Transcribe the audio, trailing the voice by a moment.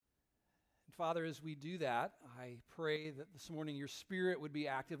Father, as we do that, I pray that this morning your Spirit would be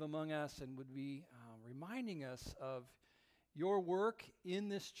active among us and would be reminding us of your work in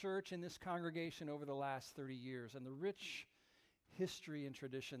this church, in this congregation over the last 30 years, and the rich history and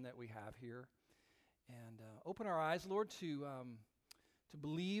tradition that we have here. And open our eyes, Lord, to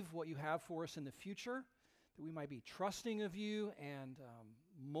believe what you have for us in the future, that we might be trusting of you and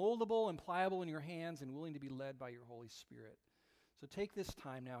moldable and pliable in your hands and willing to be led by your Holy Spirit. So take this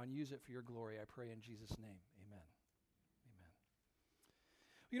time now and use it for your glory, I pray in Jesus' name. Amen. Amen.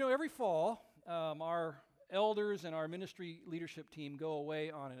 You know, every fall, our elders and our ministry leadership team go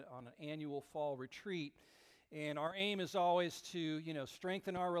away on an annual fall retreat. And our aim is always to,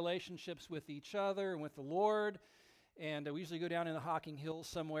 strengthen our relationships with each other and with the Lord. And we usually go down in the Hocking Hills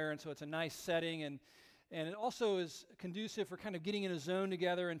somewhere, and so it's a nice setting. And it also is conducive for kind of getting in a zone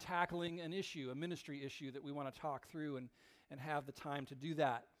together and tackling an issue, a ministry issue that we want to talk through and have the time to do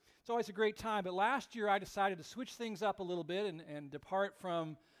that. It's always a great time, but last year I decided to switch things up a little bit and depart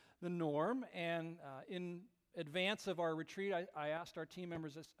from the norm. And in advance of our retreat, I asked our team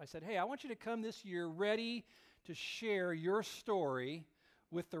members, I said, hey, I want you to come this year ready to share your story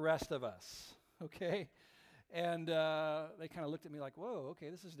with the rest of us, okay? And they kind of looked at me like, whoa, okay,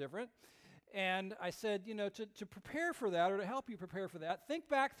 this is different. And I said, to prepare for that or to help you prepare for that, think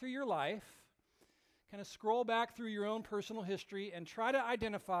back through your life, kind of scroll back through your own personal history and try to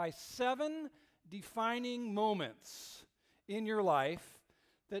identify 7 defining moments in your life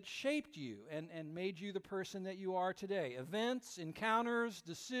that shaped you and made you the person that you are today. Events, encounters,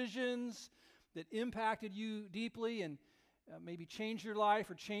 decisions that impacted you deeply and maybe changed your life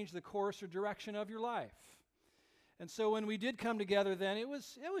or changed the course or direction of your life. And so when we did come together then, it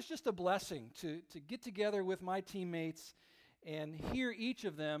was just a blessing to get together with my teammates and hear each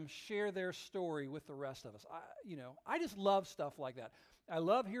of them share their story with the rest of us. I just love stuff like that. I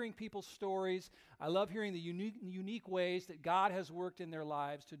love hearing people's stories. I love hearing the unique ways that God has worked in their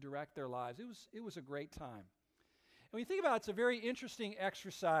lives to direct their lives. It was a great time. And when you think about it, it's a very interesting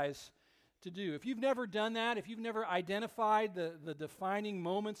exercise to do. If you've never done that, if you've never identified the defining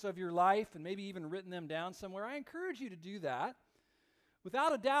moments of your life and maybe even written them down somewhere, I encourage you to do that.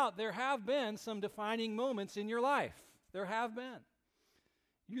 Without a doubt, there have been some defining moments in your life. There have been.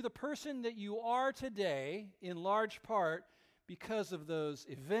 You're the person that you are today in large part because of those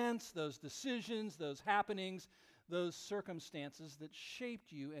events, those decisions, those happenings, those circumstances that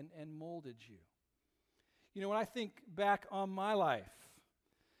shaped you and molded you. When I think back on my life,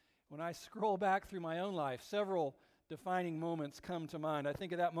 when I scroll back through my own life, several defining moments come to mind. I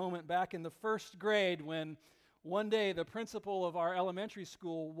think of that moment back in the first grade when one day the principal of our elementary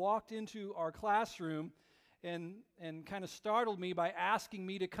school walked into our classroom and kind of startled me by asking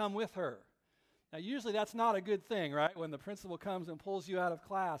me to come with her. Now, usually that's not a good thing, right, when the principal comes and pulls you out of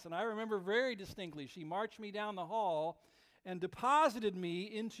class. And I remember very distinctly, she marched me down the hall and deposited me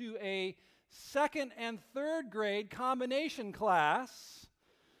into a second and third grade combination class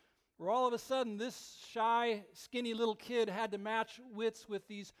where all of a sudden this shy, skinny little kid had to match wits with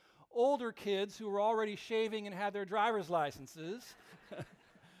these older kids who were already shaving and had their driver's licenses.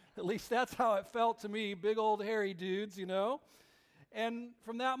 At least that's how it felt to me, big old hairy dudes, And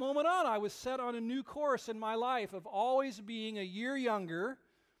from that moment on, I was set on a new course in my life of always being a year younger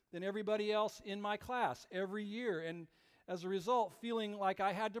than everybody else in my class every year. And as a result, feeling like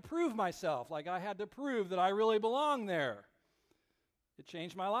I had to prove myself, like I had to prove that I really belonged there. It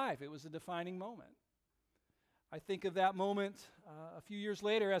changed my life. It was a defining moment. I think of that moment a few years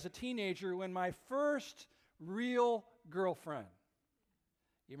later as a teenager when my first real girlfriend.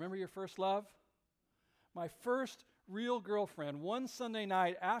 You remember your first love? My first real girlfriend, one Sunday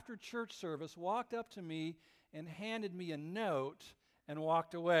night after church service, walked up to me and handed me a note and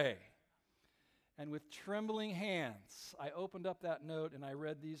walked away. And with trembling hands, I opened up that note and I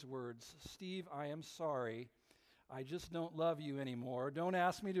read these words, "Steve, I am sorry. I just don't love you anymore. Don't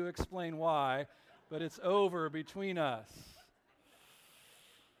ask me to explain why, but it's over between us."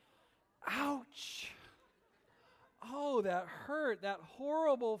 Ouch! Oh, that hurt, that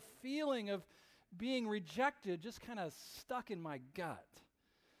horrible feeling of being rejected just kind of stuck in my gut.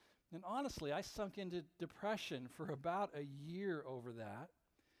 And honestly, I sunk into depression for about a year over that.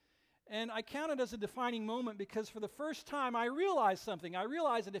 And I count it as a defining moment because for the first time I realized something. I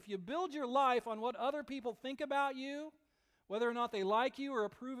realized that if you build your life on what other people think about you, whether or not they like you or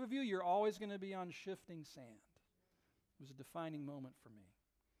approve of you, you're always going to be on shifting sand. It was a defining moment for me.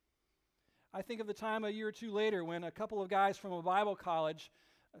 I think of the time a year or two later when a couple of guys from a Bible college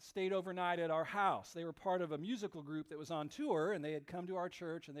stayed overnight at our house. They were part of a musical group that was on tour, and they had come to our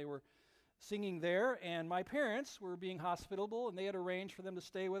church, and they were singing there, and my parents were being hospitable, and they had arranged for them to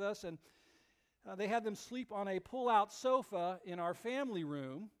stay with us, and They had them sleep on a pull-out sofa in our family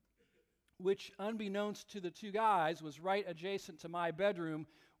room, which, unbeknownst to the two guys, was right adjacent to my bedroom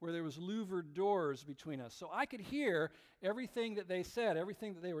where there was louvered doors between us. So I could hear everything that they said,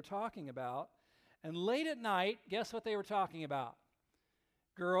 everything that they were talking about. And late at night, guess what they were talking about?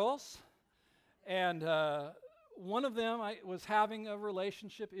 Girls. And one of them was having a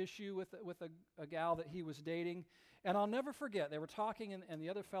relationship issue with a gal that he was dating. And I'll never forget, they were talking, and the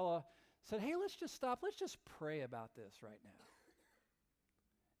other fella said, hey, let's just stop. Let's just pray about this right now.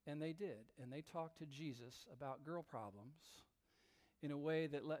 And they did. And they talked to Jesus about girl problems in a way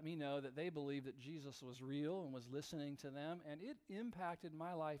that let me know that they believed that Jesus was real and was listening to them. And it impacted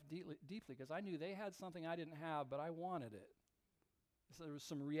my life deeply because I knew they had something I didn't have, but I wanted it. So there was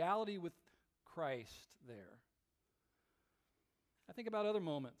some reality with Christ there. I think about other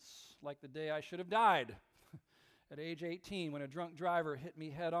moments, like the day I should have died at age 18 when a drunk driver hit me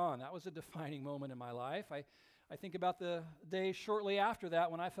head on. That was a defining moment in my life. I think about the day shortly after that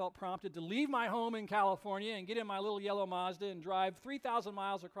when I felt prompted to leave my home in California and get in my little yellow Mazda and drive 3,000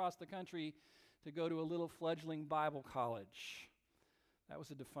 miles across the country to go to a little fledgling Bible college. That was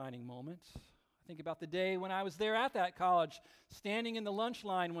a defining moment. I think about the day when I was there at that college, standing in the lunch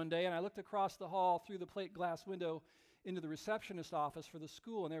line one day, and I looked across the hall through the plate glass window into the receptionist office for the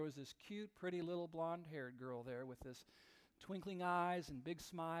school, and there was this cute, pretty little blonde-haired girl there with this twinkling eyes and big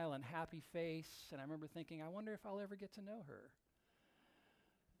smile and happy face. And I remember thinking, I wonder if I'll ever get to know her.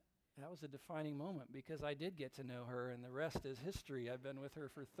 That was a defining moment because I did get to know her, and the rest is history. I've been with her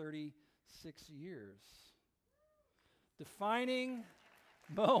for 36 years. Defining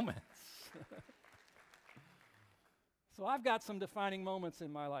moments. So I've got some defining moments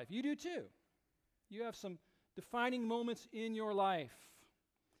in my life. You do too. You have some defining moments in your life.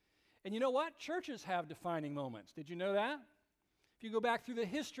 And you know what? Churches have defining moments. Did you know that? If you go back through the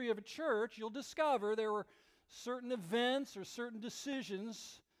history of a church, you'll discover there were certain events or certain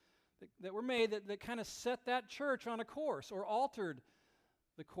decisions that were made that kind of set that church on a course or altered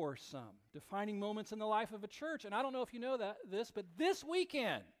the course some. Defining moments in the life of a church. And I don't know if you know this, but this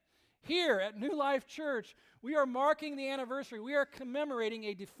weekend, here at New Life Church, we are marking the anniversary. We are commemorating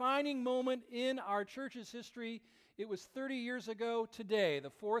a defining moment in our church's history. It was 30 years ago today, the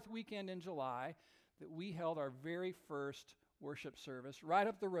fourth weekend in July, that we held our very first worship service right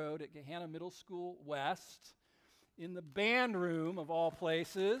up the road at Gahanna Middle School West in the band room of all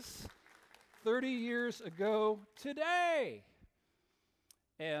places, 30 years ago today.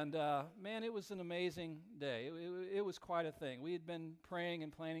 And man, it was an amazing day. It was quite a thing. We had been praying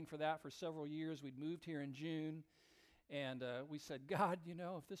and planning for that for several years. We'd moved here in June, and we said, God, you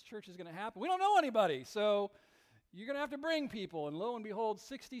know, if this church is going to happen, we don't know anybody, so you're going to have to bring people. And lo and behold,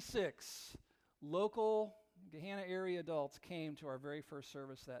 66 local Gahanna area adults came to our very first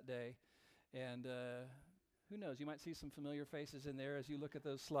service that day. And who knows, you might see some familiar faces in there as you look at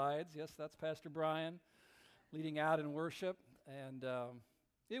those slides. Yes, that's Pastor Brian leading out in worship. And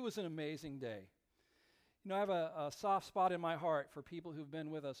it was an amazing day. You know, I have a soft spot in my heart for people who've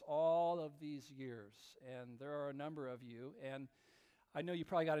been with us all of these years. And there are a number of you. And I know you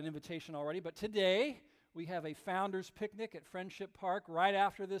probably got an invitation already, but today we have a founders picnic at Friendship Park right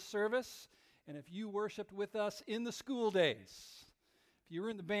after this service. And if you worshiped with us in the school days, if you were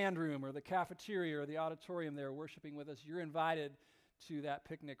in the band room or the cafeteria or the auditorium there worshiping with us, you're invited to that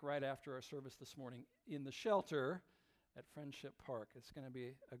picnic right after our service this morning in the shelter at Friendship Park. It's going to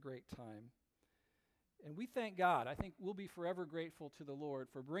be a great time. And we thank God. I think we'll be forever grateful to the Lord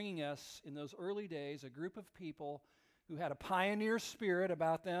for bringing us in those early days a group of people who had a pioneer spirit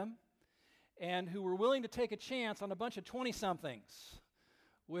about them and who were willing to take a chance on a bunch of 20-somethings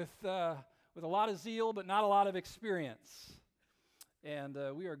with a lot of zeal but not a lot of experience. And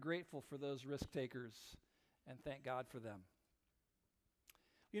we are grateful for those risk takers and thank God for them.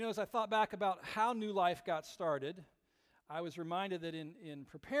 You know, as I thought back about how New Life got started, I was reminded that in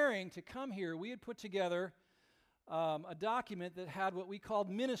preparing to come here, we had put together a document that had what we called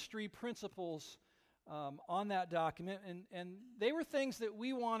ministry principles on that document. And they were things that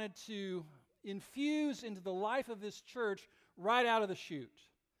we wanted to infuse into the life of this church right out of the chute.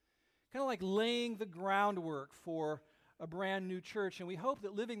 Kind of like laying the groundwork for a brand new church. And we hope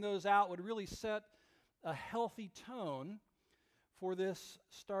that living those out would really set a healthy tone for this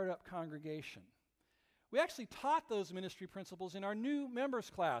startup congregation. We actually taught those ministry principles in our new members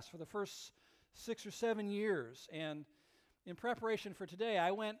class for the first 6 or 7 years. And in preparation for today,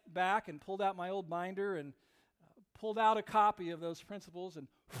 I went back and pulled out my old binder and pulled out a copy of those principles and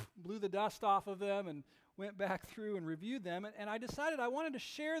blew the dust off of them and went back through and reviewed them. And I decided I wanted to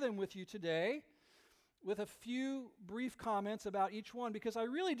share them with you today with a few brief comments about each one, because I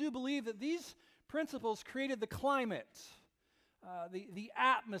really do believe that these principles created the climate, the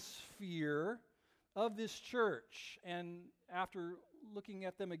atmosphere of this church. And after looking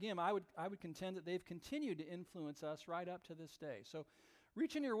at them again, I would contend that they've continued to influence us right up to this day. So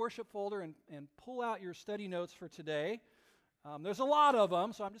reach in your worship folder and pull out your study notes for today. There's a lot of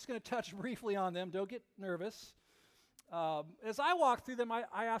them, so I'm just going to touch briefly on them. Don't get nervous. As I walk through them,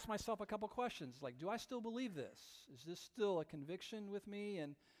 I ask myself a couple questions, like, do I still believe this? Is this still a conviction with me?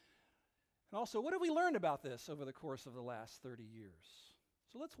 And also, what have we learned about this over the course of the last 30 years?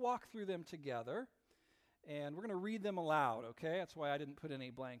 So let's walk through them together, and we're going to read them aloud, okay? That's why I didn't put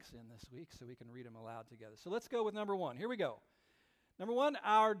any blanks in this week, so we can read them aloud together. So let's go with number one. Here we go. Number one,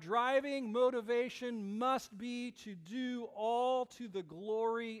 our driving motivation must be to do all to the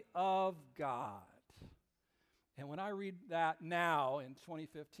glory of God. And when I read that now in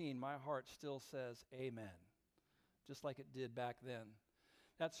 2015, my heart still says amen, just like it did back then.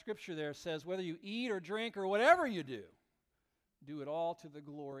 That scripture there says, whether you eat or drink or whatever you do it all to the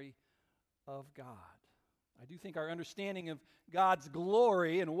glory of God. I do think our understanding of God's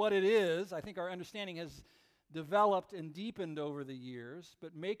glory and what it is, I think our understanding has developed and deepened over the years,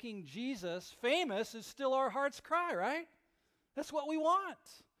 but making Jesus famous is still our heart's cry, right? That's what we want.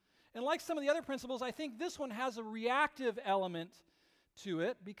 And like some of the other principles, I think this one has a reactive element to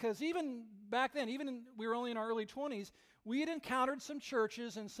it, because even back then, we were only in our early 20s, we had encountered some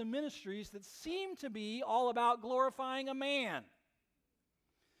churches and some ministries that seemed to be all about glorifying a man,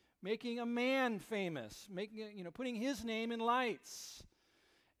 making a man famous, putting his name in lights.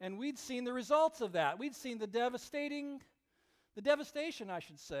 And we'd seen the results of that. We'd seen the devastation, I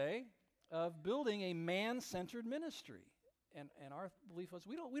should say, of building a man-centered ministry. And our belief was,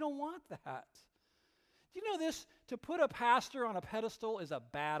 we don't want that. Do you know this? To put a pastor on a pedestal is a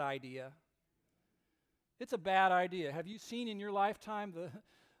bad idea. It's a bad idea. Have you seen in your lifetime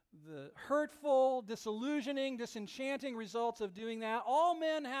the hurtful, disillusioning, disenchanting results of doing that? All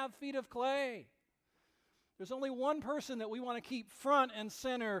men have feet of clay. There's only one person that we want to keep front and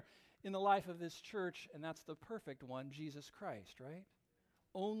center in the life of this church, and that's the perfect one, Jesus Christ, right?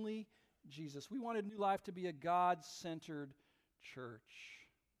 Only Jesus. We wanted New Life to be a God-centered church.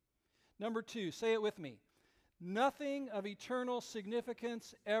 Number two, say it with me. Nothing of eternal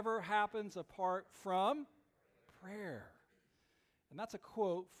significance ever happens apart from prayer. And that's a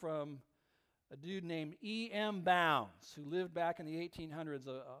quote from a dude named E.M. Bounds, who lived back in the 1800s,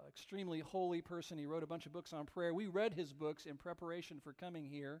 an extremely holy person. He wrote a bunch of books on prayer. We read his books in preparation for coming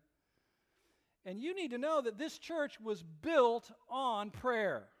here. And you need to know that this church was built on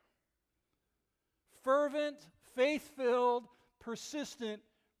prayer. Fervent, faith-filled, persistent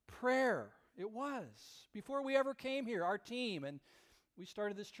prayer. It was. Before we ever came here, our team, and we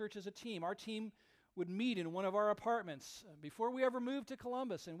started this church as a team, our team would meet in one of our apartments before we ever moved to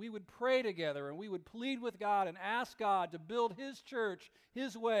Columbus, and we would pray together, and we would plead with God and ask God to build His church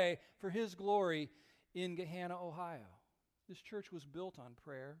His way for His glory in Gahanna, Ohio. This church was built on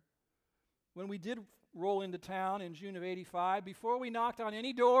prayer. When we did roll into town in June of '85, before we knocked on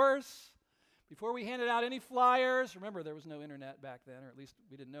any doors, before we handed out any flyers, remember there was no internet back then, or at least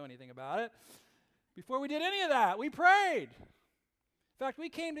we didn't know anything about it. Before we did any of that, we prayed. In fact, we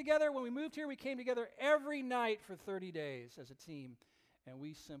came together, when we moved here, we came together every night for 30 days as a team, and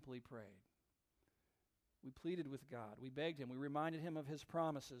we simply prayed. We pleaded with God. We begged Him. We reminded Him of His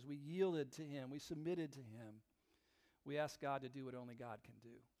promises. We yielded to Him. We submitted to Him. We asked God to do what only God can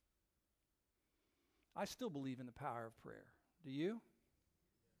do. I still believe in the power of prayer. Do you?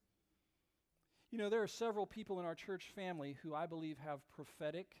 You know, there are several people in our church family who I believe have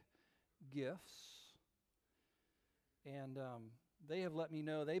prophetic gifts. And they have let me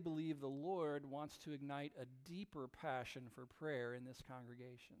know they believe the Lord wants to ignite a deeper passion for prayer in this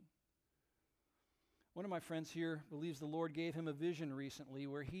congregation. One of my friends here believes the Lord gave him a vision recently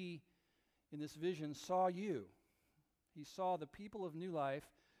where he, in this vision, saw you. He saw the people of New Life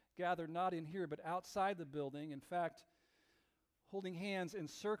gathered not in here but outside the building. In fact, holding hands,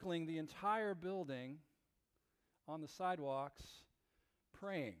 encircling the entire building on the sidewalks,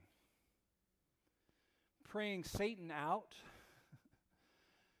 praying. Praying Satan out.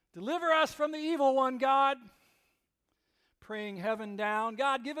 Deliver us from the evil one, God. Praying heaven down.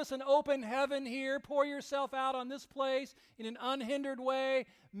 God, give us an open heaven here. Pour yourself out on this place in an unhindered way.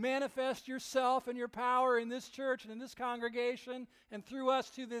 Manifest yourself and your power in this church and in this congregation and through us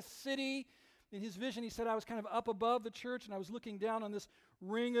to this city. In his vision, he said, I was kind of up above the church and I was looking down on this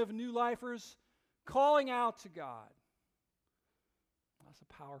ring of New Lifers calling out to God. That's a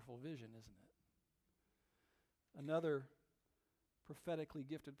powerful vision, isn't it? Another prophetically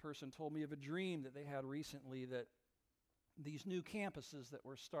gifted person told me of a dream that they had recently that these new campuses that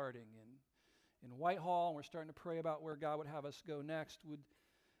we're starting in Whitehall, and we're starting to pray about where God would have us go next,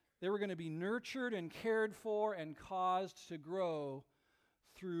 they were going to be nurtured and cared for and caused to grow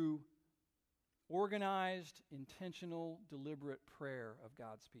through organized, intentional, deliberate prayer of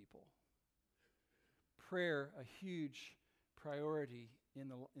God's people. Prayer, a huge priority in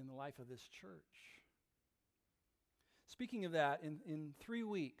the life of this church. Speaking of that, in 3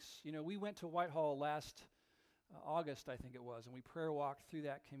 weeks, we went to Whitehall last August, I think it was, and we prayer walked through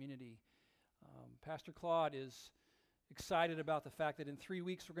that community. Pastor Claude is excited about the fact that in 3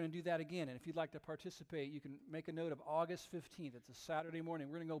 weeks we're going to do that again. And if you'd like to participate, you can make a note of August 15th. It's a Saturday morning.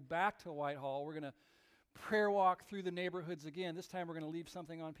 We're going to go back to Whitehall. We're going to prayer walk through the neighborhoods again. This time we're going to leave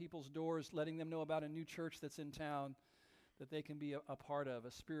something on people's doors, letting them know about a new church that's in town that they can be a part of,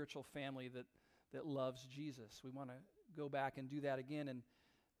 a spiritual family that loves Jesus. We want to go back and do that again and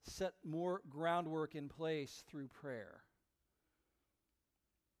set more groundwork in place through prayer.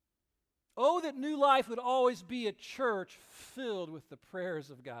 Oh, that New Life would always be a church filled with the prayers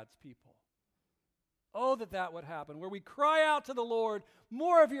of God's people. Oh, that would happen, where we cry out to the Lord,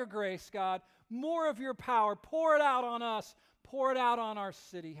 more of your grace, God, more of your power, pour it out on us, pour it out on our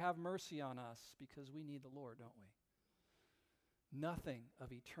city, have mercy on us, because we need the Lord, don't we? Nothing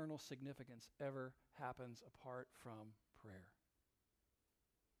of eternal significance ever happens apart from prayer.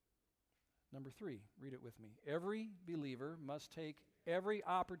 Number 3, read it with me. Every believer must take every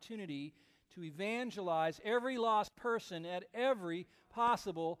opportunity to evangelize every lost person at every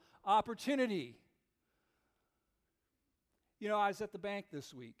possible opportunity. I was at the bank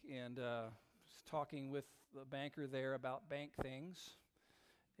this week and was talking with the banker there about bank things.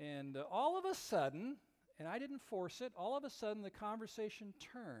 And all of a sudden, and I didn't force it, all of a sudden the conversation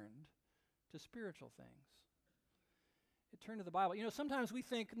turned to spiritual things. It turned to the Bible. Sometimes we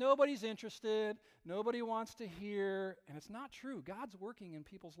think nobody's interested, nobody wants to hear, and it's not true. God's working in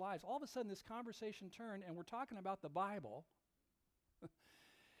people's lives. All of a sudden this conversation turned, and we're talking about the Bible. And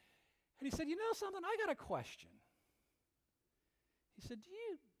he said, something, I got a question. He said, do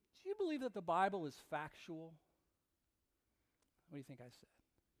you believe that the Bible is factual? What do you think I said?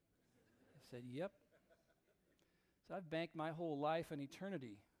 I said, yep. So I've banked my whole life and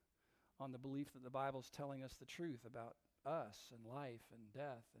eternity on the belief that the Bible's telling us the truth about us and life and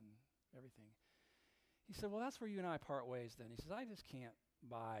death and everything. He said, well, that's where you and I part ways then. He says, I just can't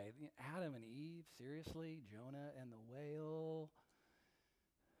buy Adam and Eve, seriously, Jonah and the whale.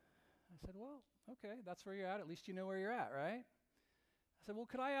 I said, well, okay, that's where you're at. At least you know where you're at, right? I said, well,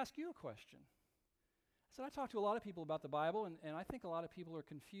 could I ask you a question? I said, I talk to a lot of people about the Bible, and I think a lot of people are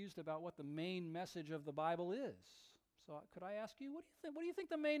confused about what the main message of the Bible is. So could I ask you, what do you think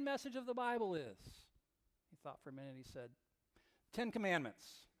the main message of the Bible is? He thought for a minute. He said, 10 Commandments.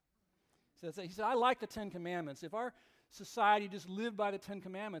 He said, I like the 10 Commandments. If our society just lived by the 10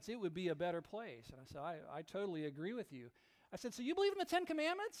 Commandments, it would be a better place. And I said, I totally agree with you. I said, so you believe in the 10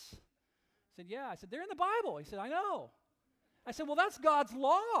 Commandments? He said, yeah. I said, they're in the Bible. He said, I know. I said, well, that's God's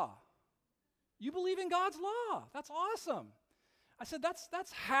law. You believe in God's law. That's awesome. I said,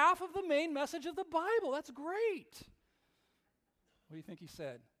 that's half of the main message of the Bible. That's great. What do you think he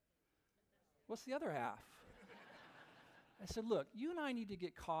said? What's the other half? I said, look, you and I need to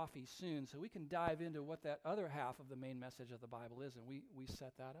get coffee soon so we can dive into what that other half of the main message of the Bible is, and we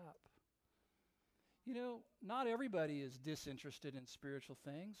set that up. Not everybody is disinterested in spiritual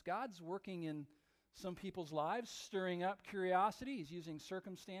things. God's working in some people's lives, stirring up curiosity. He's using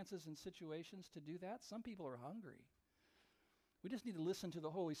circumstances and situations to do that. Some people are hungry. We just need to listen to the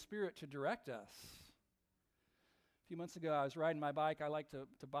Holy Spirit to direct us. A few months ago, I was riding my bike. I like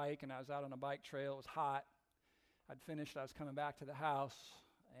to bike, and I was out on a bike trail. It was hot. I'd finished. I was coming back to the house,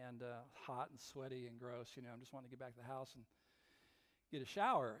 and hot and sweaty and gross. I'm just wanting to get back to the house and get a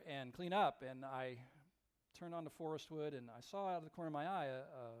shower and clean up. And I turned on to Forestwood, and I saw out of the corner of my eye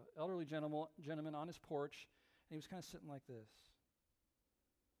a elderly gentleman on his porch, and he was kind of sitting like this.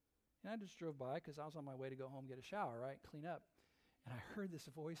 And I just drove by because I was on my way to go home, get a shower, right, clean up. And I heard this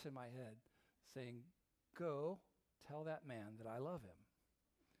voice in my head saying, go tell that man that I love him.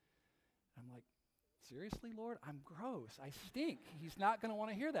 I'm like, seriously, Lord? I'm gross. I stink. He's not going to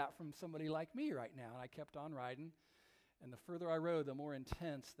want to hear that from somebody like me right now. And I kept on riding, and the further I rode, the more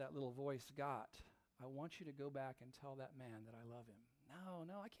intense that little voice got. I want you to go back and tell that man that I love him.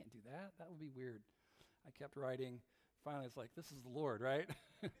 No, I can't do that. That would be weird. I kept riding. Finally, it's like, this is the Lord, right?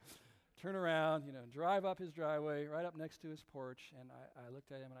 Turn around, drive up his driveway, right up next to his porch, and I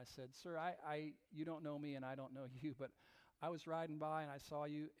looked at him and I said, sir, you don't know me and I don't know you, but I was riding by and I saw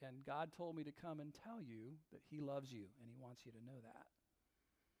you, and God told me to come and tell you that he loves you and he wants you to know that.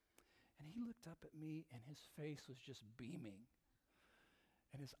 And he looked up at me and his face was just beaming.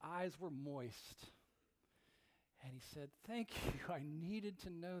 And his eyes were moist. And he said, "Thank you, I needed to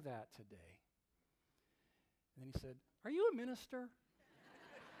know that today." And then he said, "Are you a minister?"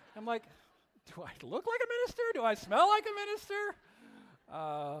 I'm like, "Do I look like a minister? Do I smell like a minister?"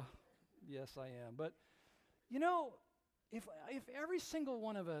 Yes, I am. But, you know, if every single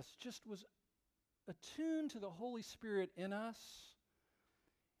one of us just was attuned to the Holy Spirit in us,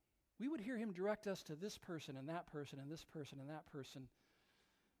 we would hear him direct us to this person and that person and this person and that person.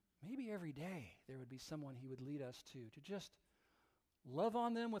 Maybe every day there would be someone he would lead us to just love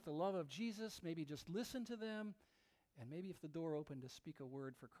on them with the love of Jesus, maybe just listen to them, and maybe if the door opened to speak a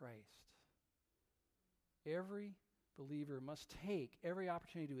word for Christ. Every believer must take every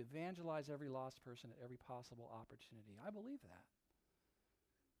opportunity to evangelize every lost person at every possible opportunity. I believe that.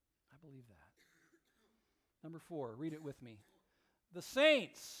 I believe that. Number 4, read it with me. The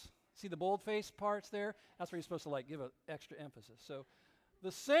saints. See the bold-faced parts there? That's where you're supposed to give an extra emphasis. So,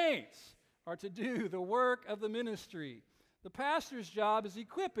 the saints are to do the work of the ministry. The pastor's job is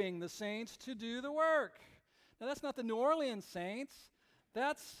equipping the saints to do the work. Now, that's not the New Orleans saints.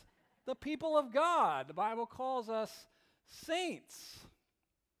 That's the people of God. The Bible calls us saints.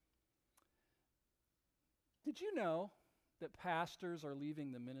 Did you know that pastors are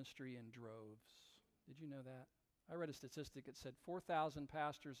leaving the ministry in droves? Did you know that? I read a statistic that said 4,000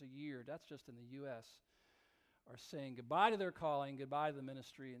 pastors a year, that's just in the U.S., are saying goodbye to their calling, goodbye to the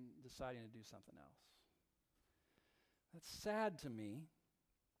ministry, and deciding to do something else. That's sad to me,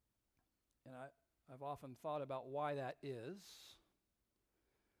 and I've often thought about why that is.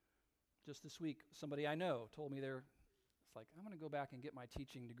 Just this week, somebody I know told me it's like, I'm going to go back and get my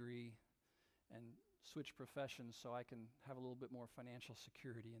teaching degree and switch professions so I can have a little bit more financial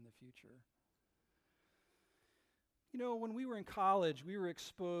security in the future. You know, when we were in college, we were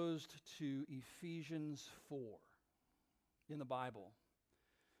exposed to Ephesians 4 in the Bible,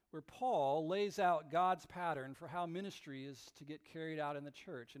 where Paul lays out God's pattern for how ministry is to get carried out in the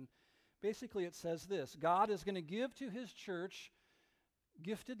church. And basically it says this: God is going to give to his church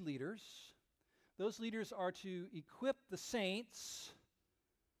gifted leaders. Those leaders are to equip the saints,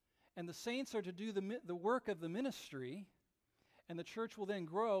 and the saints are to do the work of the ministry. And the church will then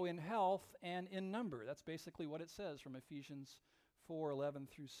grow in health and in number. That's basically what it says from Ephesians 4:11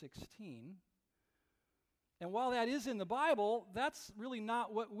 through 16. And while that is in the Bible, that's really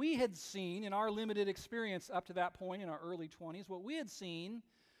not what we had seen in our limited experience up to that point in our early 20s. What we had seen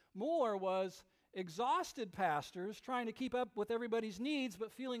more was exhausted pastors trying to keep up with everybody's needs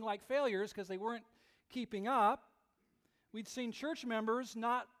but feeling like failures because they weren't keeping up. We'd seen church members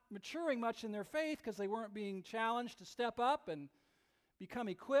not maturing much in their faith because they weren't being challenged to step up and become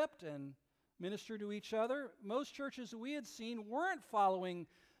equipped and minister to each other. Most churches that we had seen weren't following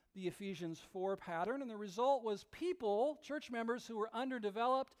the Ephesians 4 pattern, and the result was people, church members, who were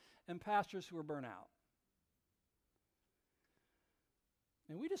underdeveloped and pastors who were burnt out.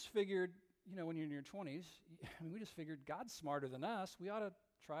 And we just figured, when you're in your 20s, we just figured God's smarter than us. We ought to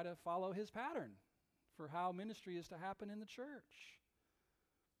try to follow his pattern for how ministry is to happen in the church.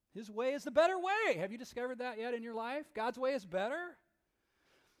 His way is the better way. Have you discovered that yet in your life? God's way is better.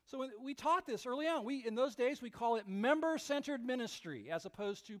 So when we taught this early on. In those days, we call it member-centered ministry as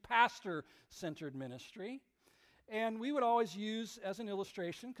opposed to pastor-centered ministry. And we would always use, as an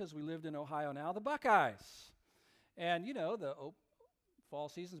illustration, because we lived in Ohio now, the Buckeyes. And, the fall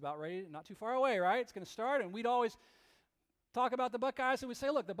season's about ready, not too far away, right? It's going to start, and we'd always talk about the Buckeyes, and we'd say,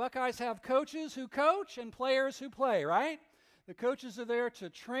 look, the Buckeyes have coaches who coach and players who play, right? The coaches are there to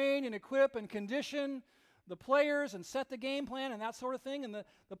train and equip and condition the players and set the game plan and that sort of thing. And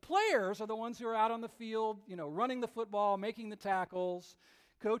the players are the ones who are out on the field, running the football, making the tackles.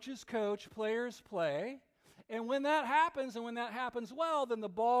 Coaches coach, players play. And when that happens, and when that happens well, then the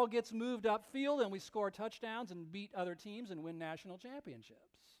ball gets moved upfield and we score touchdowns and beat other teams and win national championships.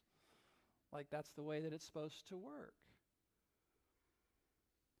 Like that's the way that it's supposed to work.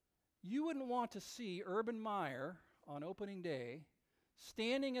 You wouldn't want to see Urban Meyer on opening day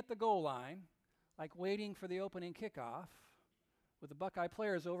standing at the goal line, like waiting for the opening kickoff, with the Buckeye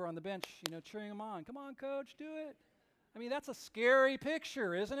players over on the bench, cheering them on. Come on, coach, do it. I mean, that's a scary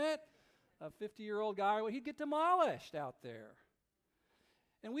picture, isn't it? A 50-year-old guy, he'd get demolished out there.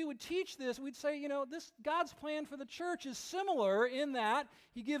 And we would teach this. We'd say, this God's plan for the church is similar in that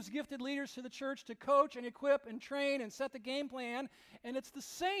he gives gifted leaders to the church to coach and equip and train and set the game plan. And it's the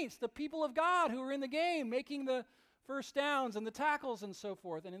saints, the people of God, who are in the game, making the first downs and the tackles and so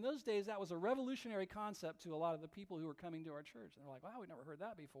forth. And in those days, that was a revolutionary concept to a lot of the people who were coming to our church. And they're like, wow, we've never heard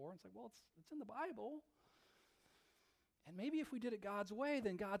that before. And it's like, well, it's in the Bible. And maybe if we did it God's way,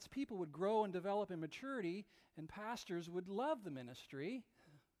 then God's people would grow and develop in maturity, and pastors would love the ministry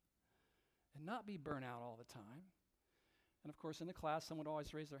and not be burnt out all the time. And of course, in the class, someone would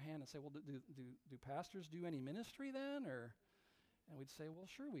always raise their hand and say, well, do pastors do any ministry then? And we'd say, well,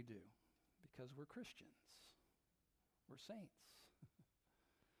 sure we do, because we're Christians. We're saints.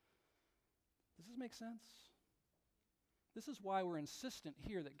 Does this make sense? This is why we're insistent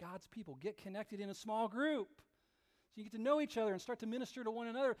here that God's people get connected in a small group. So you get to know each other and start to minister to one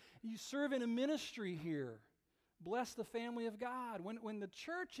another. You serve in a ministry here. Bless the family of God. When the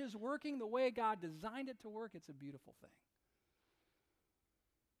church is working the way God designed it to work, it's a beautiful thing.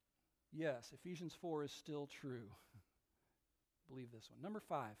 Yes, Ephesians 4 is still true. Believe this one. Number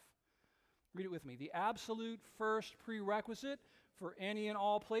 5. Read it with me. The absolute first prerequisite for any and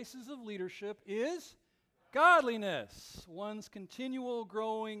all places of leadership is godliness. One's continual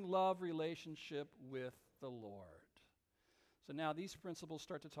growing love relationship with the Lord. So now these principles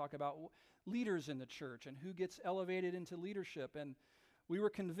start to talk about leaders in the church and who gets elevated into leadership. And we were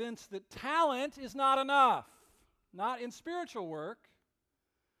convinced that talent is not enough, not in spiritual work.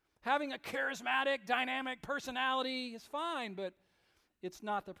 Having a charismatic, dynamic personality is fine, but it's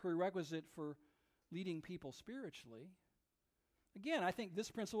not the prerequisite for leading people spiritually. Again, I think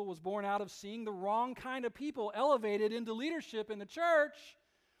this principle was born out of seeing the wrong kind of people elevated into leadership in the church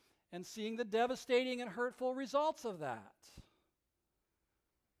and seeing the devastating and hurtful results of that.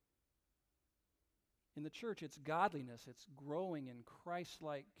 In the church, it's godliness, it's growing in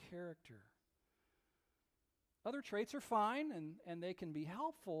Christ-like character. Other traits are fine and they can be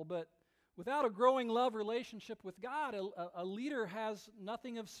helpful, but without a growing love relationship with God, a leader has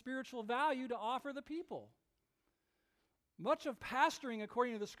nothing of spiritual value to offer the people. Much of pastoring,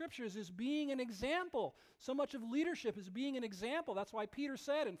 according to the Scriptures, is being an example. So much of leadership is being an example. That's why Peter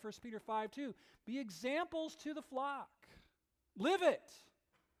said in 1 Peter 5:2, be examples to the flock. Live it.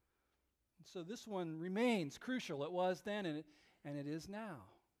 And so this one remains crucial. It was then and it is now.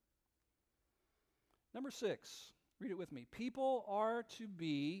 Number 6, read it with me. People are to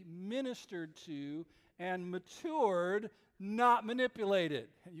be ministered to and matured, not manipulated.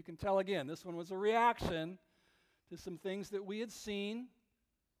 And you can tell again, this one was a reaction to some things that we had seen.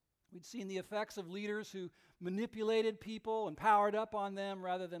 We'd seen the effects of leaders who manipulated people and powered up on them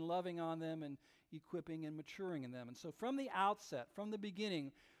rather than loving on them and equipping and maturing in them. And so from the outset, from the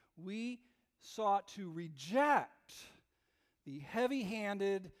beginning, we sought to reject the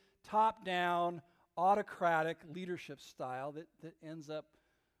heavy-handed, top-down, autocratic leadership style that ends up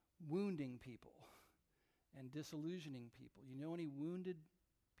wounding people and disillusioning people. You know any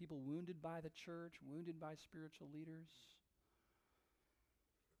people wounded by the church, wounded by spiritual leaders?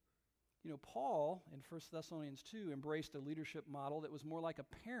 You know, Paul in 1 Thessalonians 2 embraced a leadership model that was more like a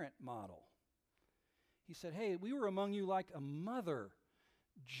parent model. He said, hey, we were among you like a mother,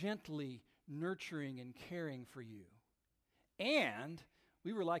 gently nurturing and caring for you. And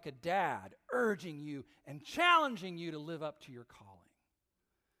we were like a dad, urging you and challenging you to live up to your calling.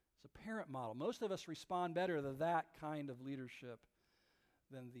 It's a parent model. Most of us respond better to that kind of leadership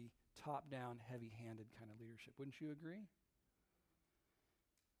than the top-down, heavy-handed kind of leadership. Wouldn't you agree?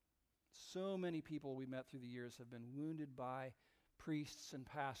 So many people we met through the years have been wounded by priests and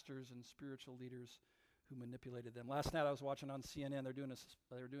pastors and spiritual leaders who manipulated them. Last night I was watching on CNN.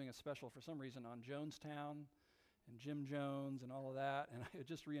 They're doing a special for some reason on Jonestown and Jim Jones and all of that, and it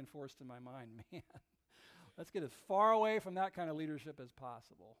just reinforced in my mind, man, let's get as far away from that kind of leadership as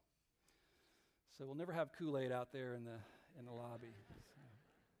possible. So we'll never have Kool-Aid out there in the lobby. So,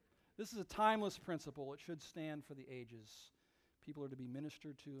 this is a timeless principle. It should stand for the ages. People are to be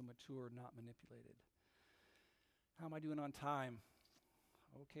ministered to and matured, not manipulated. How am I doing on time?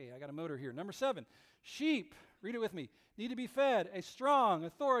 Okay, I got a motor here. Number 7, sheep, read it with me, need to be fed a strong,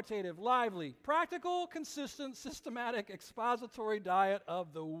 authoritative, lively, practical, consistent, systematic, expository diet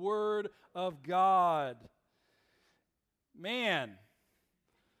of the Word of God. Man,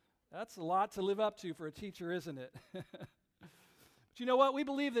 that's a lot to live up to for a teacher, isn't it? But you know what? We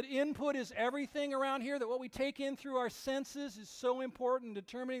believe that input is everything around here, that what we take in through our senses is so important in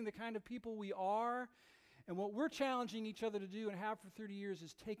determining the kind of people we are. And what we're challenging each other to do and have for 30 years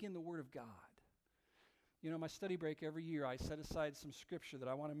is take in the Word of God. You know, my study break every year, I set aside some scripture that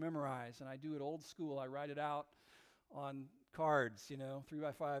I want to memorize, and I do it old school. I write it out on cards,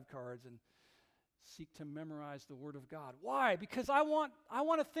 3x5 cards, and seek to memorize the Word of God. Why? Because I want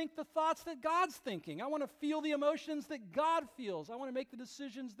to think the thoughts that God's thinking. I want to feel the emotions that God feels. I want to make the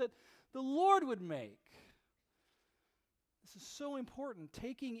decisions that the Lord would make. This is so important,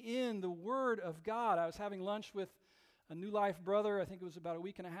 taking in the Word of God. I was having lunch with a New Life brother, I think it was about a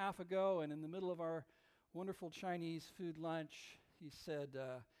week and a half ago, and in the middle of our wonderful Chinese food lunch, he said,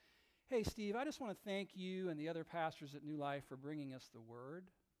 hey, Steve, I just want to thank you and the other pastors at New Life for bringing us the Word.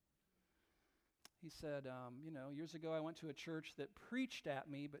 He said, years ago I went to a church that preached at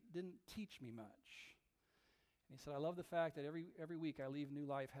me but didn't teach me much. And he said, I love the fact that every week I leave New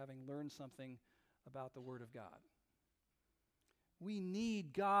Life having learned something about the Word of God. We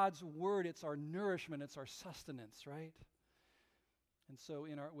need God's Word. It's our nourishment. It's our sustenance, right? And so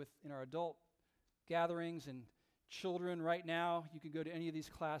in our adult gatherings and children right now, you could go to any of these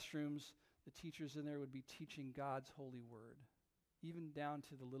classrooms. The teachers in there would be teaching God's holy Word, even down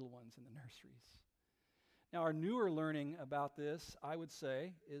to the little ones in the nurseries. Now, our newer learning about this, I would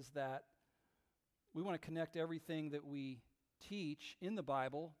say, is that we want to connect everything that we teach in the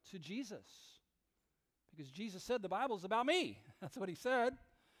Bible to Jesus. Because Jesus said the Bible is about me. That's what he said.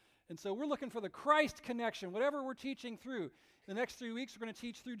 And so we're looking for the Christ connection, whatever we're teaching through. The next 3 weeks, we're going to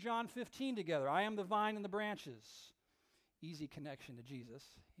teach through John 15 together. I am the vine and the branches. Easy connection to Jesus.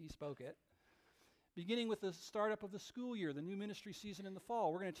 He spoke it. Beginning with the startup of the school year, the new ministry season in the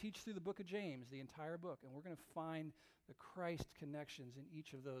fall, we're going to teach through the book of James, the entire book, and we're going to find the Christ connections in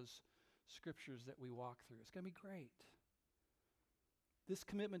each of those scriptures that we walk through. It's going to be great. This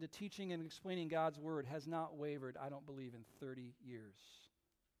commitment to teaching and explaining God's Word has not wavered, I don't believe, in 30 years.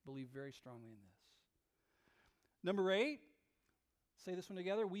 Believe very strongly in this. Number 8, say this one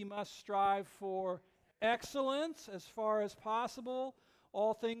together. We must strive for excellence as far as possible.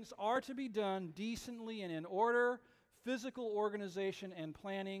 All things are to be done decently and in order. Physical organization and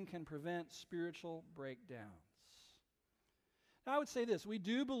planning can prevent spiritual breakdowns. Now, I would say this. We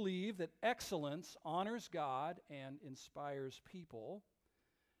do believe that excellence honors God and inspires people.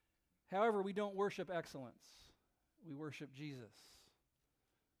 However, we don't worship excellence. We worship Jesus,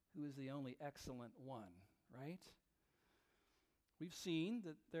 who is the only excellent one, right? We've seen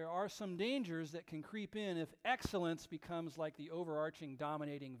that there are some dangers that can creep in if excellence becomes like the overarching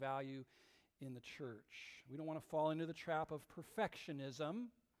dominating value in the church. We don't want to fall into the trap of perfectionism,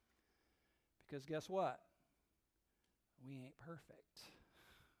 because guess what? We ain't perfect.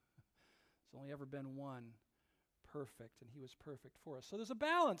 There's only ever been one perfect, and he was perfect for us. So there's a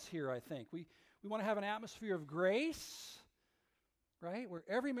balance here, I think. We want to have an atmosphere of grace, right, where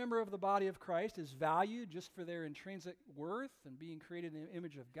every member of the body of Christ is valued just for their intrinsic worth and being created in the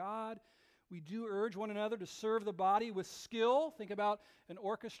image of God. We do urge one another to serve the body with skill. Think about an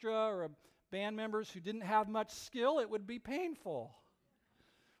orchestra or a band members who didn't have much skill. It would be painful.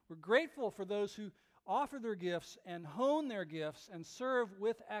 We're grateful for those who offer their gifts and hone their gifts and serve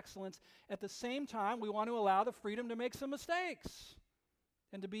with excellence. At the same time, we want to allow the freedom to make some mistakes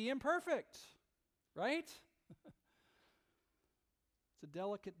and to be imperfect, right? It's a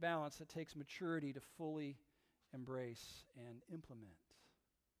delicate balance that takes maturity to fully embrace and implement.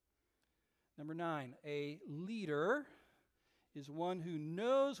 Number 9, a leader is one who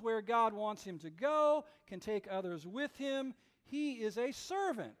knows where God wants him to go, can take others with him. He is a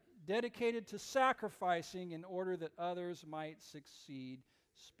servant, dedicated to sacrificing in order that others might succeed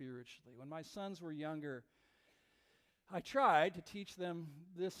spiritually. When my sons were younger, I tried to teach them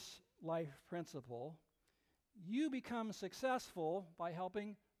this life principle. You become successful by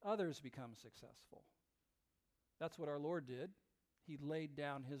helping others become successful. That's what our Lord did. He laid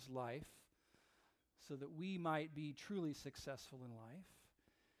down his life so that we might be truly successful in life.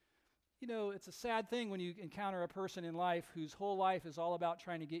 You know, it's a sad thing when you encounter a person in life whose whole life is all about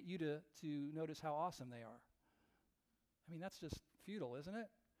trying to get you to notice how awesome they are. I mean, that's just futile, isn't it?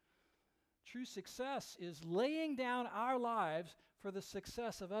 True success is laying down our lives for the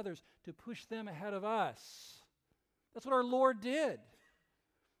success of others, to push them ahead of us. That's what our Lord did.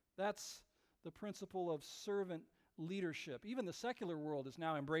 That's the principle of servant leadership. Even the secular world is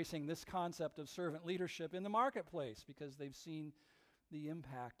now embracing this concept of servant leadership in the marketplace because they've seen the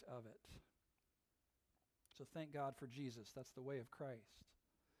impact of it. So thank God for Jesus. That's the way of Christ.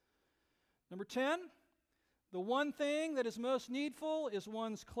 Number 10, the one thing that is most needful is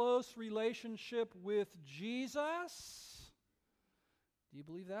one's close relationship with Jesus. Do you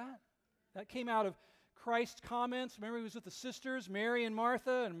believe that? That came out of Christ's comments. Remember, he was with the sisters, Mary and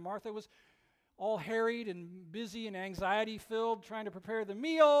Martha was all harried and busy and anxiety-filled trying to prepare the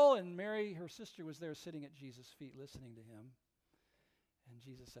meal, and Mary, her sister, was there sitting at Jesus' feet listening to him. And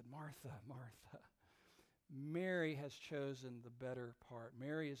Jesus said, Martha, Martha, Mary has chosen the better part.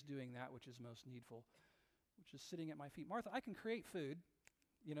 Mary is doing that which is most needful, which is sitting at my feet. Martha, I can create food,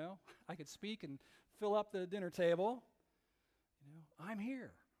 you know. I could speak and fill up the dinner table. You know, I'm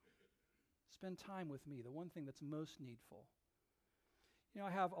here. Spend time with me, the one thing that's most needful. I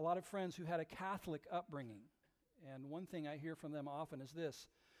have a lot of friends who had a Catholic upbringing, and one thing I hear from them often is this: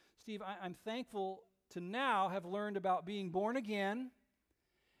 Steve, I'm thankful to now have learned about being born again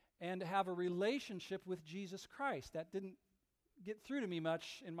and to have a relationship with Jesus Christ. That didn't get through to me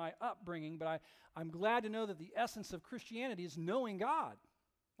much in my upbringing, but I'm glad to know that the essence of Christianity is knowing God,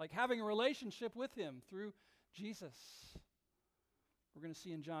 like having a relationship with Him through Jesus. We're going to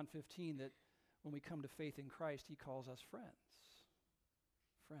see in John 15 that when we come to faith in Christ, He calls us friends.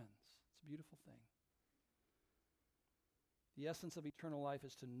 Friends. It's a beautiful thing. The essence of eternal life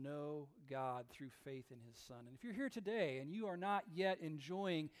is to know God through faith in His Son. And if you're here today and you are not yet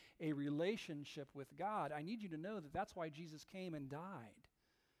enjoying a relationship with God, I need you to know that that's why Jesus came and died.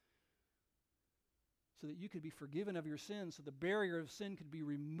 So that you could be forgiven of your sins, so the barrier of sin could be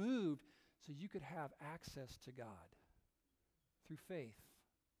removed, so you could have access to God through faith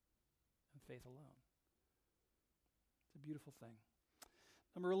and faith alone. It's a beautiful thing.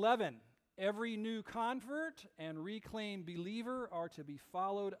 Number 11. Every new convert and reclaimed believer are to be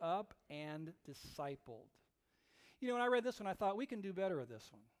followed up and discipled. When I read this one, I thought we can do better at this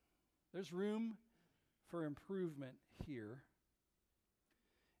one. There's room for improvement here.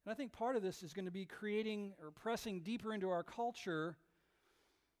 And I think part of this is going to be creating or pressing deeper into our culture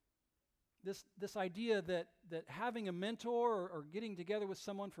this idea that having a mentor or getting together with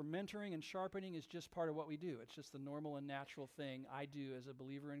someone for mentoring and sharpening is just part of what we do. It's just the normal and natural thing I do as a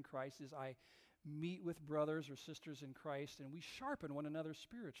believer in Christ is I meet with brothers or sisters in Christ and we sharpen one another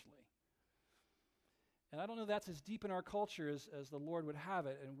spiritually. And I don't know that's as deep in our culture as the Lord would have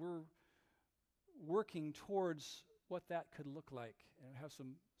it, and we're working towards what that could look like and have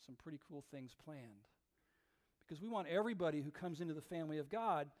some pretty cool things planned. Because we want everybody who comes into the family of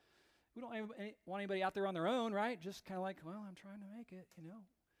God. We don't want anybody out there on their own, right? Just kind of like, well, I'm trying to make it,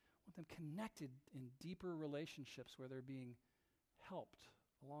 Want them connected in deeper relationships where they're being helped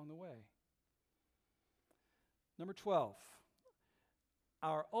along the way. Number 12.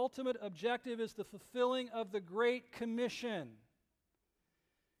 Our ultimate objective is the fulfilling of the Great Commission.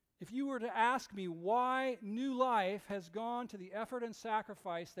 If you were to ask me why New Life has gone to the effort and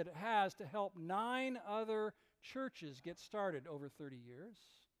sacrifice that it has to help 9 other churches get started over 30 years,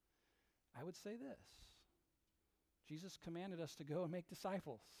 I would say this. Jesus commanded us to go and make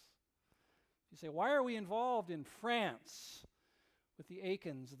disciples. You say, why are we involved in France with the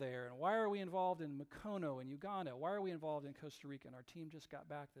Aikens there? And why are we involved in Mukono in Uganda? Why are we involved in Costa Rica? And our team just got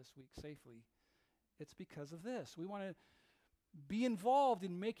back this week safely. It's because of this. We want to be involved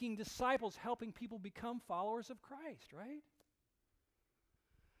in making disciples, helping people become followers of Christ, right?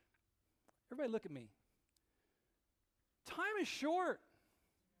 Everybody look at me. Time is short.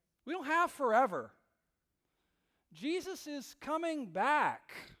 We don't have forever. Jesus is coming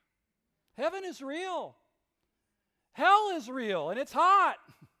back. Heaven is real. Hell is real, and it's hot.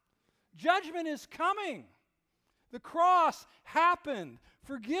 Judgment is coming. The cross happened.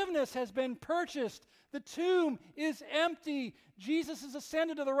 Forgiveness has been purchased. The tomb is empty. Jesus is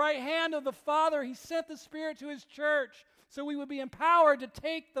ascended to the right hand of the Father. He sent the Spirit to His church so we would be empowered to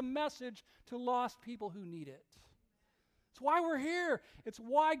take the message to lost people who need it. It's why we're here. It's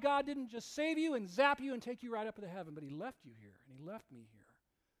why God didn't just save you and zap you and take you right up to heaven, but He left you here, and He left me here.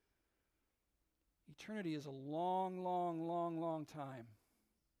 Eternity is a long, long, long, long time.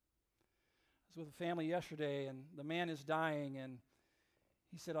 I was with a family yesterday, and the man is dying, and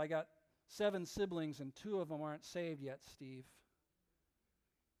he said, I got 7 siblings, and 2 of them aren't saved yet, Steve.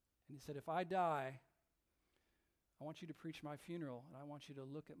 And he said, if I die, I want you to preach my funeral, and I want you to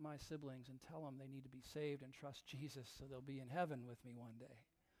look at my siblings and tell them they need to be saved and trust Jesus so they'll be in heaven with me one day.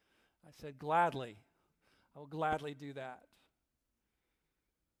 I said, gladly. I will gladly do that.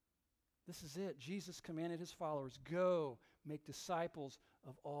 This is it. Jesus commanded His followers, go make disciples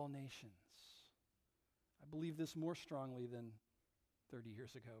of all nations. I believe this more strongly than 30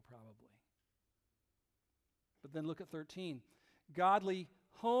 years ago, probably. But then look at 13. Godly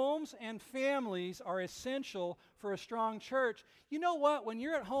homes and families are essential for a strong church. You know what? When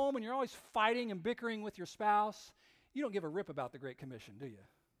you're at home and you're always fighting and bickering with your spouse, you don't give a rip about the Great Commission, do you?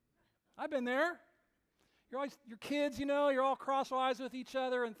 I've been there. Your kids, you're all crosswise with each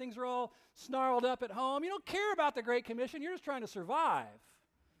other and things are all snarled up at home. You don't care about the Great Commission. You're just trying to survive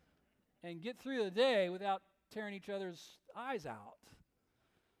and get through the day without tearing each other's eyes out.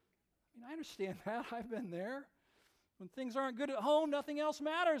 I understand that. I've been there. When things aren't good at home, nothing else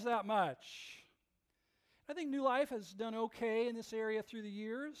matters that much. I think New Life has done okay in this area through the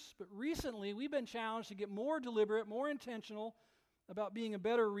years, but recently we've been challenged to get more deliberate, more intentional about being a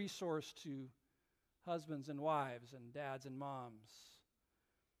better resource to husbands and wives and dads and moms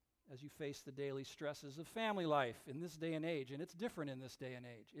as you face the daily stresses of family life in this day and age. And it's different in this day and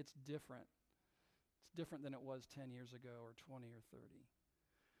age. It's different. It's different than it was 10 years ago or 20 or 30.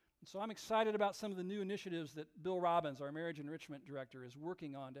 And so I'm excited about some of the new initiatives that Bill Robbins, our marriage enrichment director, is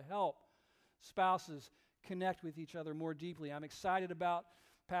working on to help spouses connect with each other more deeply. I'm excited about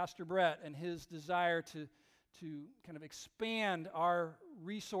Pastor Brett and his desire to kind of expand our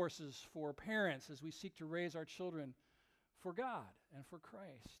resources for parents as we seek to raise our children for God and for Christ.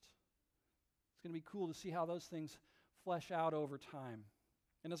 It's going to be cool to see how those things flesh out over time.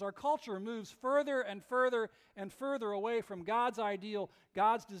 And as our culture moves further and further and further away from God's ideal,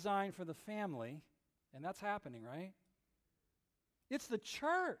 God's design for the family, and that's happening, right? It's the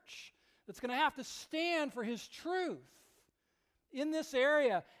church that's going to have to stand for His truth in this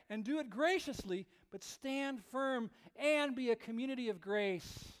area and do it graciously, but stand firm and be a community of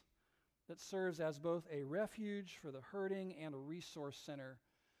grace that serves as both a refuge for the hurting and a resource center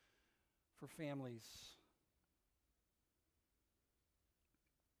for families.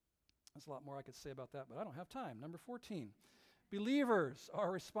 There's a lot more I could say about that, but I don't have time. Number 14. Believers are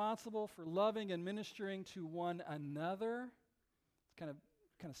responsible for loving and ministering to one another. Kind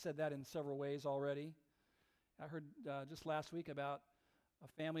of said that in several ways already. I heard just last week about a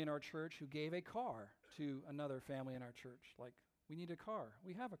family in our church who gave a car to another family in our church. Like, we need a car.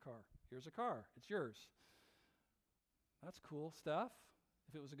 We have a car. Here's a car. It's yours. That's cool stuff,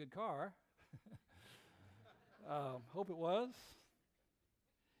 if it was a good car. Hope it was.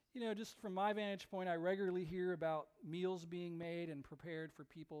 You know, just from my vantage point, I regularly hear about meals being made and prepared for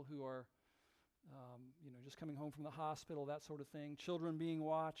people who are, just coming home from the hospital, that sort of thing. Children being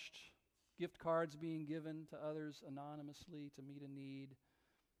watched, gift cards being given to others anonymously to meet a need,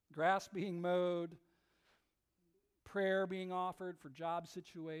 grass being mowed, prayer being offered for job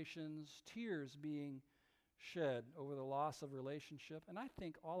situations, tears being shed over the loss of relationship. And I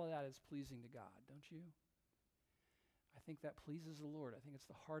think all of that is pleasing to God, don't you? I think that pleases the Lord. I think it's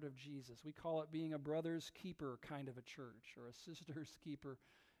the heart of Jesus. We call it being a brother's keeper kind of a church, or a sister's keeper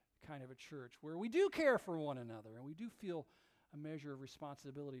kind of a church, where we do care for one another and we do feel a measure of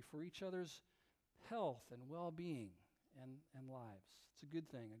responsibility for each other's health and well-being and lives. It's a good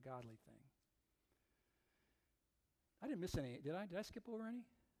thing, a godly thing. I didn't miss any, did I? Did I skip over any?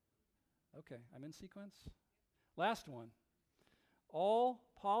 Okay, I'm in sequence. Last one. All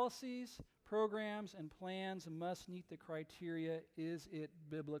policies, programs, and plans must meet the criteria: is it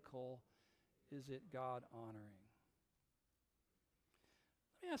biblical? Is it God-honoring?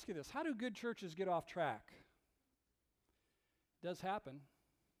 Let me ask you this. How do good churches get off track? It does happen.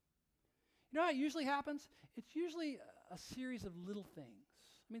 You know how it usually happens? It's usually a series of little things.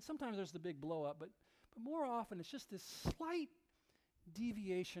 I mean, sometimes there's the big blow up, but more often it's just this slight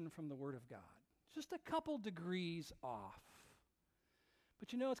deviation from the Word of God. Just a couple degrees off.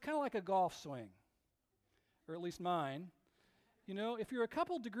 But you know, it's kind of like a golf swing, or at least mine. You know, if you're a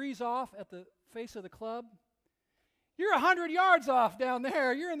couple degrees off at the face of the club, you're 100 yards off down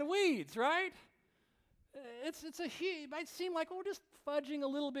there. You're in the weeds, right? It might seem like, we're just fudging a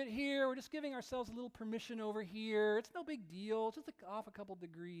little bit here. We're just giving ourselves a little permission over here. It's no big deal. It's just off a couple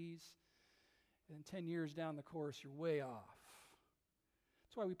degrees. And 10 years down the course, you're way off.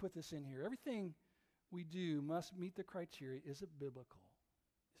 That's why we put this in here. Everything we do must meet the criteria. Is it biblical?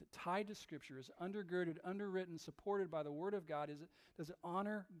 Is it tied to Scripture? Is it undergirded, underwritten, supported by the Word of God? Does it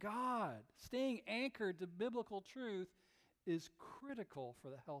honor God? Staying anchored to biblical truth is critical for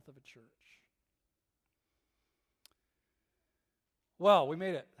the health of a church. Well, we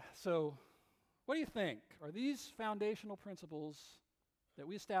made it. So, what do you think? Are these foundational principles that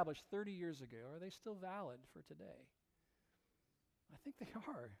we established 30 years ago, are they still valid for today? I think they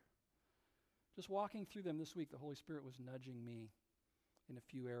are. Just walking through them this week, the Holy Spirit was nudging me in a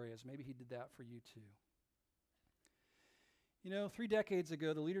few areas. Maybe He did that for you too. You know, 3 decades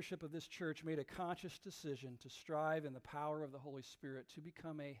ago, the leadership of this church made a conscious decision to strive in the power of the Holy Spirit to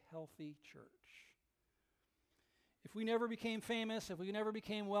become a healthy church. If we never became famous, if we never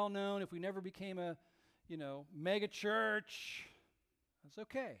became well-known, if we never became a, mega church, that's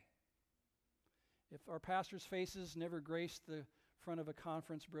okay. If our pastors' faces never graced the front of a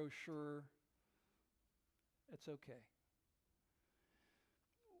conference brochure, it's okay.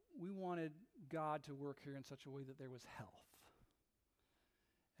 We wanted God to work here in such a way that there was health.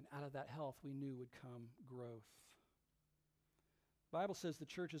 And out of that health, we knew would come growth. The Bible says the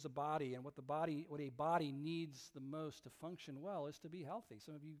church is a body, and what a body needs the most to function well is to be healthy.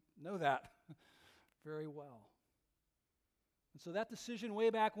 Some of you know that very well. And so that decision way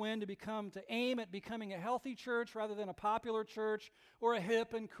back when to aim at becoming a healthy church rather than a popular church or a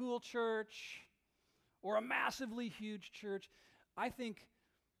hip and cool church or a massively huge church, I think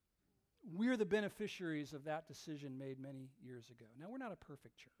we're the beneficiaries of that decision made many years ago. Now, we're not a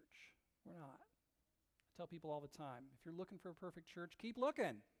perfect church. We're not. I tell people all the time, if you're looking for a perfect church, keep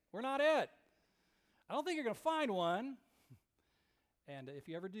looking. We're not it. I don't think you're going to find one. And if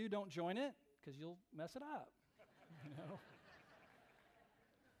you ever do, don't join it, because you'll mess it up. You know?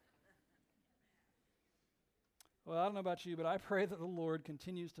 Well, I don't know about you, but I pray that the Lord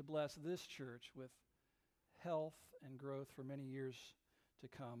continues to bless this church with health and growth for many years to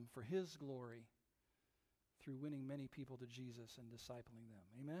come for His glory through winning many people to Jesus and discipling them.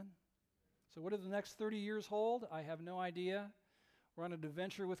 Amen? So what do the next 30 years hold? I have no idea. We're on an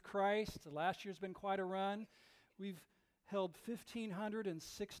adventure with Christ. Last year's been quite a run. We've held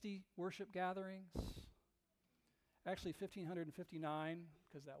 1,560 worship gatherings. Actually, 1,559,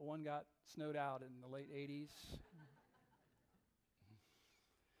 because that one got snowed out in the late 80s.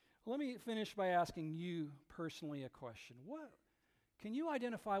 Let me finish by asking you personally a question. Can you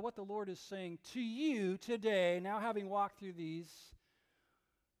identify what the Lord is saying to you today, now having walked through these?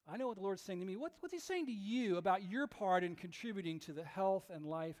 I know what the Lord's saying to me. What's He saying to you about your part in contributing to the health and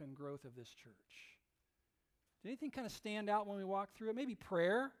life and growth of this church? Did anything kind of stand out when we walked through it? Maybe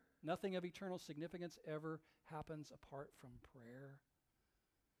prayer. Nothing of eternal significance ever happens apart from prayer.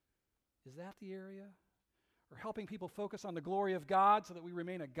 Is that the area? Or helping people focus on the glory of God so that we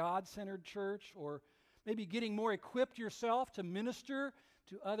remain a God-centered church? Or maybe getting more equipped yourself to minister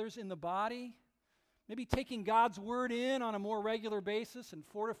to others in the body? Maybe taking God's word in on a more regular basis and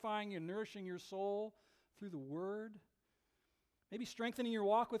fortifying and nourishing your soul through the word? Maybe strengthening your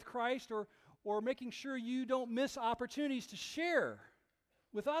walk with Christ, or making sure you don't miss opportunities to share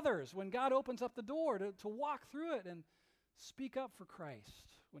with others when God opens up the door, to walk through it and speak up for Christ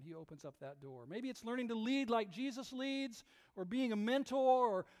when He opens up that door. Maybe it's learning to lead like Jesus leads, or being a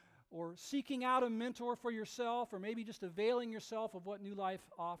mentor, or seeking out a mentor for yourself, or maybe just availing yourself of what New Life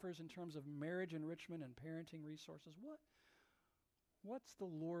offers in terms of marriage enrichment and parenting resources. What's the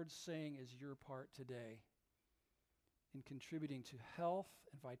Lord saying is your part today in contributing to health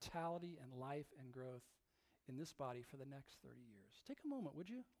and vitality and life and growth in this body for the next 30 years? Take a moment, would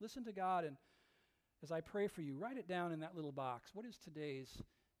you? Listen to God, and as I pray for you, write it down in that little box. What is today's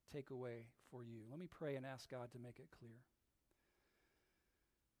takeaway for you? Let me pray and ask God to make it clear.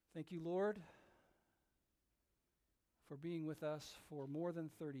 Thank you, Lord, for being with us for more than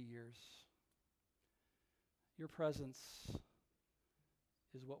 30 years. Your presence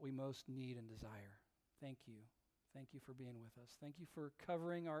is what we most need and desire. Thank you. Thank you for being with us. Thank you for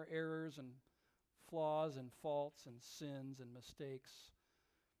covering our errors and flaws and faults and sins and mistakes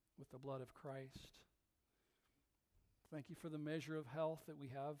with the blood of Christ. Thank you for the measure of health that we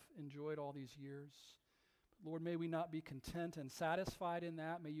have enjoyed all these years. Lord, may we not be content and satisfied in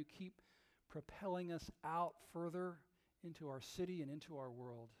that. May you keep propelling us out further into our city and into our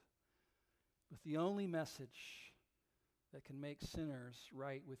world with the only message that can make sinners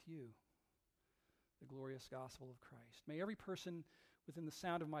right with you, the glorious gospel of Christ. May every person within the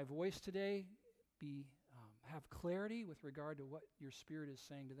sound of my voice today have clarity with regard to what your Spirit is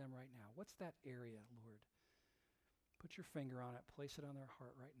saying to them right now. What's that area, Lord? Put your finger on it. Place it on their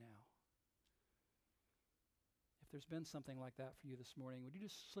heart right now. If there's been something like that for you this morning, would you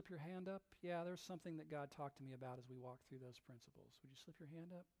just slip your hand up? Yeah, there's something that God talked to me about as we walk through those principles. Would you slip your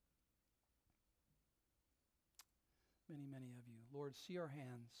hand up? Many, many of you. Lord, see our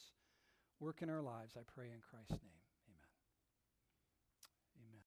hands. Work in our lives, I pray in Christ's name.